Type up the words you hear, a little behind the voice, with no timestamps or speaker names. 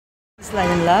Light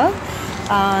and Love,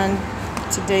 and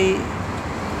today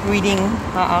reading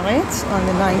Haaretz on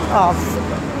the 9th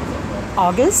of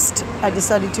August. I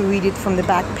decided to read it from the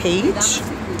back page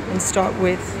and start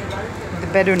with the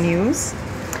better news.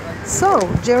 So,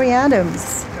 Jerry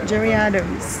Adams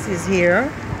is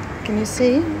here. Can you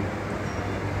see?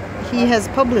 He has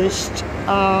published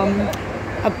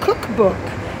a cookbook.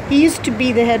 He used to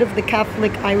be the head of the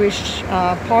Catholic Irish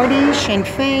Party, Sinn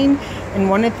Féin, and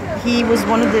he was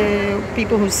one of the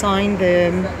people who signed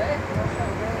the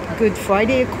Good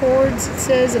Friday Accords, it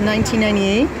says, in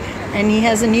 1998. And he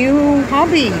has a new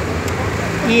hobby.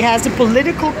 He has a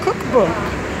political cookbook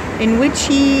in which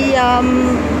he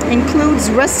includes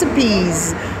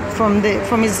recipes from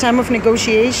his time of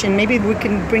negotiation. Maybe we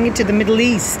can bring it to the Middle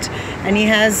East. And he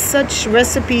has such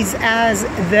recipes as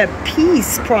the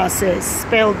peace process,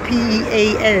 spelled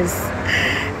P-E-A-S,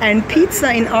 and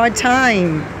pizza in our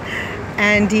time.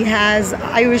 And he has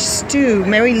Irish stew,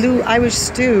 Mary Lou Irish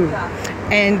stew,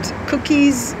 and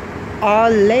cookies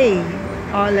Arlay,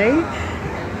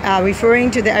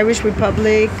 referring to the Irish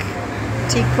Republic,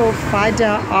 Tico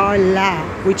Fada Arla,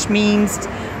 which means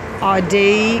our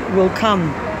day will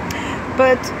come.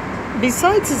 But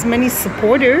besides his many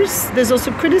supporters, there's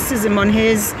also criticism on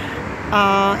his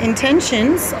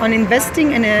intentions on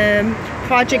investing in a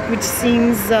project which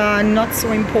seems not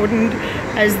so important,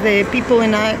 as the people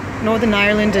in Northern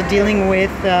Ireland are dealing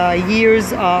with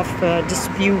years of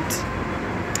dispute.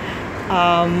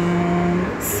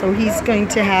 So he's going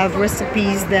to have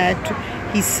recipes that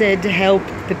he said help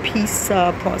the peace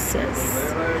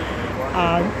process.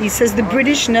 He says the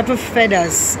British never fed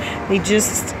us.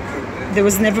 There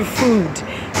was never food.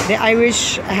 The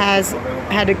Irish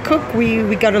had a cook,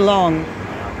 we got along.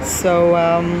 So,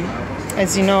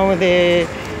 as you know, there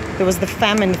was the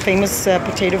famine, famous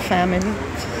potato famine.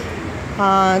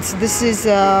 So this is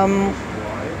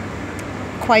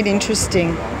quite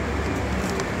interesting.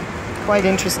 Quite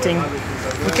interesting.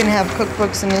 We can have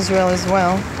cookbooks in Israel as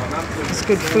well. It's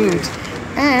good food.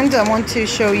 And I want to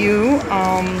show you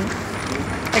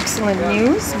excellent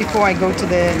news before I go to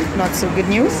the not so good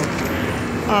news.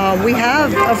 We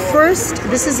have a first,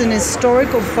 this is an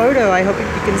historical photo, I hope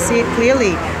you can see it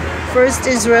clearly. First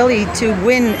Israeli to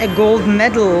win a gold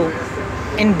medal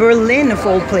in Berlin, of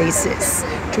all places.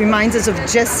 It reminds us of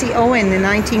Jesse Owen in the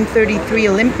 1933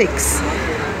 Olympics.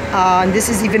 And this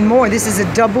is even more, this is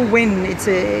a double win. It's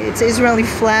an Israeli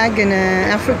flag and an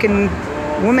African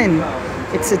woman.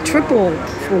 It's a triple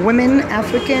for women,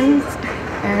 Africans,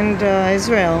 and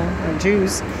Israel,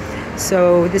 Jews.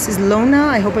 So this is Lona,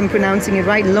 I hope I'm pronouncing it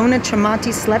right, Lona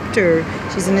Chamati Slepter.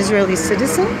 She's an Israeli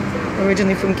citizen,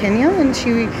 originally from Kenya, and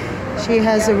she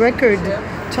has a record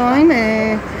time,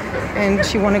 and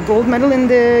she won a gold medal in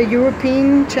the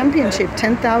European Championship,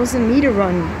 10,000 meter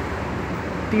run.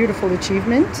 Beautiful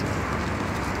achievement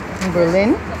in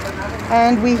Berlin.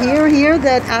 And we hear here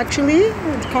that actually,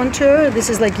 this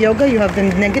is like yoga, you have the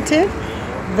negative.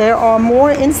 There are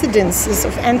more incidences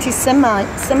of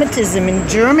anti-Semitism in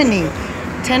Germany,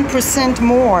 10%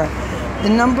 more. The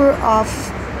number of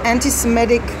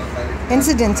anti-Semitic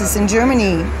incidences in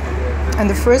Germany in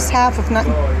the first half of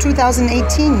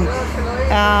 2018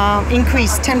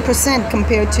 increased 10%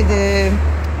 compared to the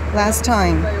last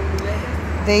time.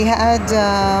 They had,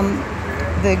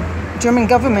 the German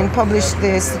government published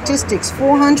the statistics,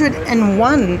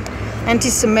 401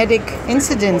 anti-Semitic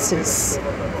incidences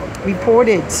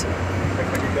reported.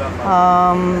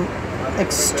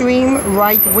 Extreme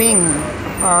right wing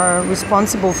are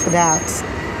responsible for that.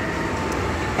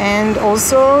 And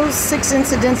also 6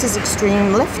 incidences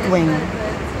extreme left wing.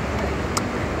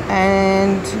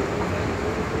 And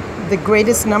the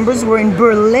greatest numbers were in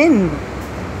Berlin,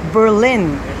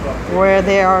 where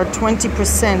there are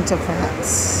 20% of that.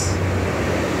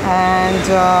 And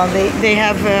they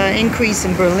have an increase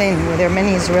in Berlin, where there are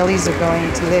many Israelis are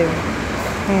going to live.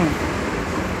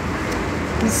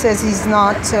 He says he's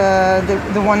not,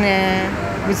 the one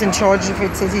who's in charge of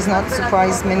it says he's not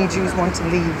surprised many Jews want to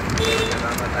leave.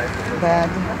 Bad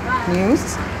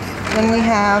news. Then we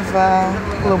have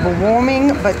global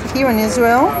warming, but here in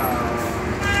Israel,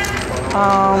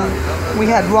 we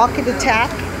had rocket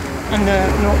attack on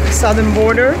the southern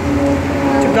border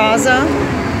to Gaza.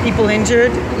 People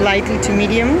injured, lightly to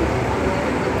medium.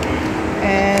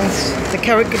 And the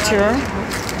caricature.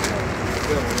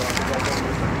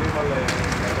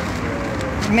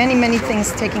 Many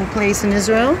things taking place in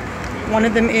Israel. One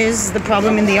of them is the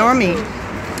problem in the army,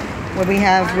 where we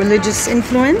have religious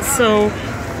influence. So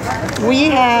we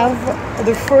have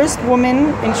the first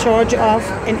woman in charge of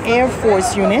an Air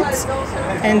Force unit,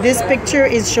 and this picture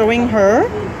is showing her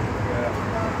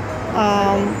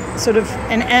sort of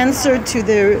an answer to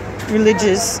the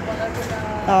religious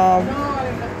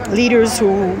leaders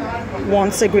who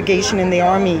want segregation in the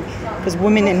army, because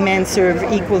women and men serve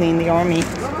equally in the army.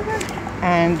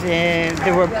 And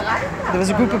there was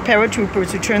a group of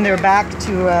paratroopers who turned their back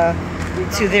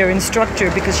to their instructor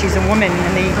because she's a woman,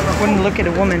 and they wouldn't look at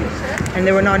a woman, and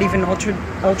they were not even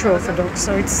ultra-Orthodox.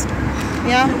 So it's,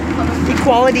 yeah,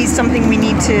 equality is something we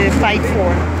need to fight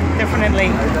for, definitely,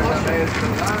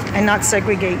 and not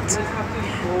segregate.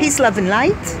 Peace, love, and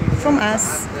light from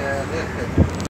us.